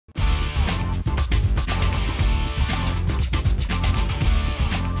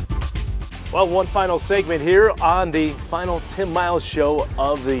Well, one final segment here on the final Tim Miles show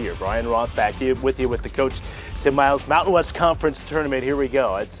of the year. Brian Roth back here with you with the coach, Tim Miles. Mountain West Conference Tournament, here we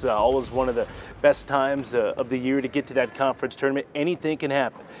go. It's always one of the best times of the year to get to that conference tournament. Anything can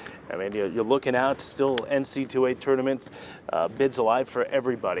happen. I mean, you're looking out, still NC2A tournaments, bids alive for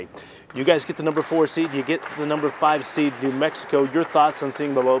everybody. You guys get the number 4 seed, you get the number 5 seed, New Mexico. Your thoughts on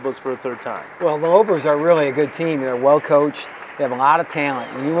seeing the Lobos for a third time? Well, the Lobos are really a good team. They're well coached. They have a lot of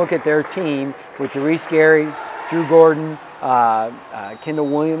talent. When you look at their team with Therese Gary, Drew Gordon, Kendall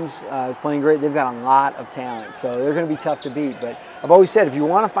Williams is playing great. They've got a lot of talent, so they're going to be tough to beat. But I've always said, if you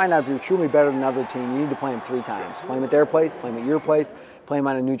want to find out if you're truly better than another team, you need to play them 3 times. Play them at their place, play them at your place, play them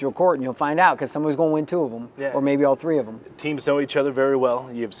on a neutral court, and you'll find out, because somebody's going to win 2 of them, or maybe all 3 of them. Teams know each other very well.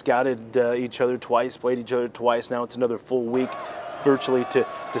 You've scouted each other twice, played each other twice. Now it's another full week virtually to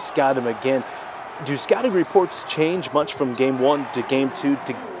scout them again. Do scouting reports change much from game 1 to game 2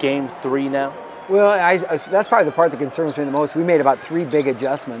 to game 3 now? Well, that's probably the part that concerns me the most. We made about 3 big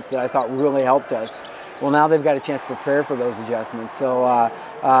adjustments that I thought really helped us. Well, now they've got a chance to prepare for those adjustments. So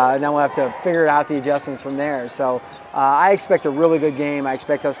now we'll have to figure out the adjustments from there. So I expect a really good game. I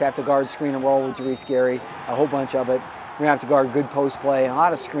expect us to have to guard screen and roll with Therese Gary, a whole bunch of it. We're going to have to guard good post play and a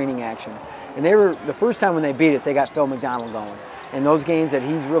lot of screening action. And they were, the first time when they beat us, they got Phil McDonald going. And those games that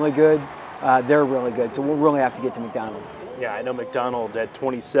he's really good, they're really good. So we'll really have to get to McDonald. Yeah, I know McDonald had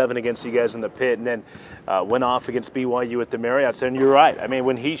 27 against you guys in the pit, and then went off against BYU at the Marriott Center. And you're right. I mean,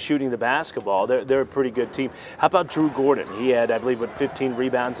 when he's shooting the basketball, they're a pretty good team. How about Drew Gordon? He had, I believe, 15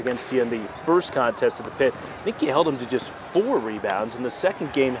 rebounds against you in the first contest at the pit. I think you held him to just 4 rebounds in the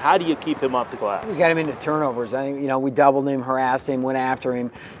second game. How do you keep him off the glass? We got him into turnovers. I think, we doubled him, harassed him, went after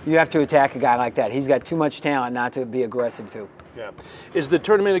him. You have to attack a guy like that. He's got too much talent not to be aggressive to. Yeah. Is the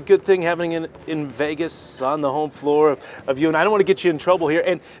tournament a good thing, having it in Vegas on the home floor of you? And I don't want to get you in trouble here.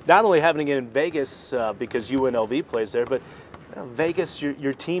 And not only having it in Vegas because UNLV plays there, but Vegas,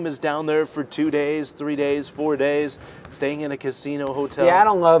 your team is down there for 2 days, 3 days, 4 days, staying in a casino hotel. Yeah, I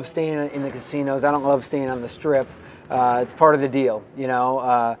don't love staying in the casinos. I don't love staying on the strip. It's part of the deal,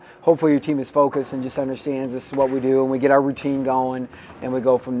 Hopefully your team is focused and just understands this is what we do, and we get our routine going, and we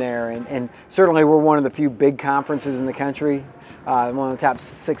go from there. And certainly we're one of the few big conferences in the country, one of the top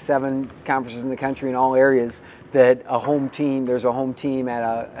 6, 7 conferences in the country in all areas, that there's a home team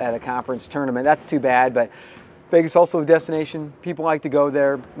at a conference tournament. That's too bad, but Vegas is also a destination. People like to go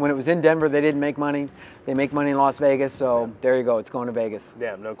there. When it was in Denver, they didn't make money. They make money in Las Vegas, so there you go. It's going to Vegas.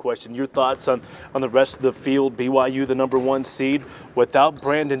 Yeah, no question. Your thoughts on the rest of the field? BYU, the number 1 seed. Without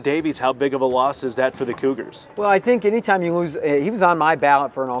Brandon Davies, how big of a loss is that for the Cougars? Well, I think anytime you lose, he was on my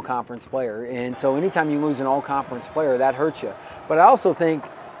ballot for an all-conference player, and so anytime you lose an all-conference player, that hurts you. But I also think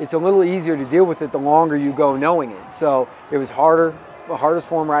it's a little easier to deal with it the longer you go knowing it. So it was harder. The hardest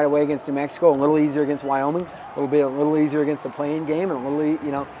for them right away against New Mexico, a little easier against Wyoming, a little easier against the playing game, and a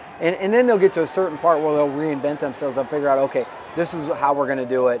little, and then they'll get to a certain part where they'll reinvent themselves. They'll figure out, okay, this is how we're going to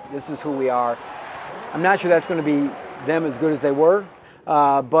do it. This is who we are. I'm not sure that's going to be them as good as they were,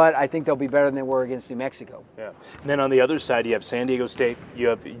 but I think they'll be better than they were against New Mexico. Yeah. And then on the other side, you have San Diego State, you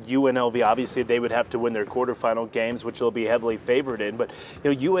have UNLV. Obviously, they would have to win their quarterfinal games, which they'll be heavily favored in. But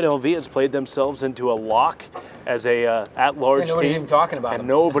UNLV has played themselves into a lock as a at-large team. Nobody's even talking about them. And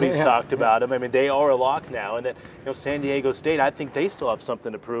nobody's talked about them. I mean, they are a lock now. And then San Diego State, I think they still have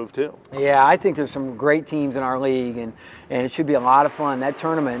something to prove too. Yeah, I think there's some great teams in our league, and it should be a lot of fun, that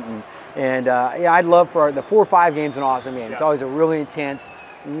tournament. And yeah, I'd love for the 4 or 5 games an awesome game. Yeah. It's always a really intense,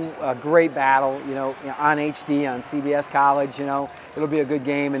 a great battle, on HD, on CBS College, it'll be a good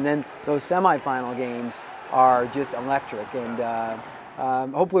game. And then those semifinal games are just electric.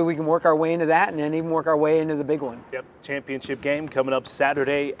 And hopefully we can work our way into that, and then even work our way into the big one. Yep, championship game coming up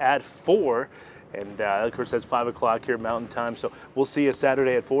Saturday at 4. And of course, that's 5 o'clock here Mountain Time. So we'll see you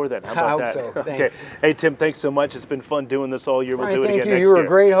Saturday at 4 then. How about that? I hope so. Okay. Hey, Tim, thanks so much. It's been fun doing this all year. We'll do it again next year. You were a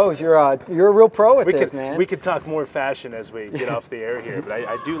great host. You're a real pro at this, man. We could talk more fashion as we get off the air here. But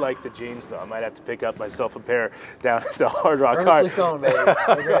I do like the jeans, though. I might have to pick up myself a pair down at the Hard Rock. Earnestly sewn, baby.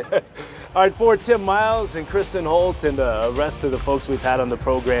 They're good. All right, for Tim Miles and Kristen Holt and the rest of the folks we've had on the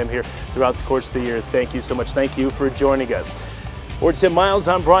program here throughout the course of the year, thank you so much. Thank you for joining us. For Tim Miles,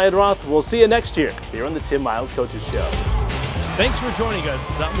 I'm Brian Roth. We'll see you next year here on the Tim Miles Coaches Show. Thanks for joining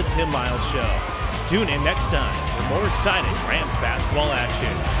us on the Tim Miles Show. Tune in next time for more exciting Rams basketball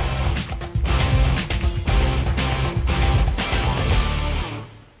action.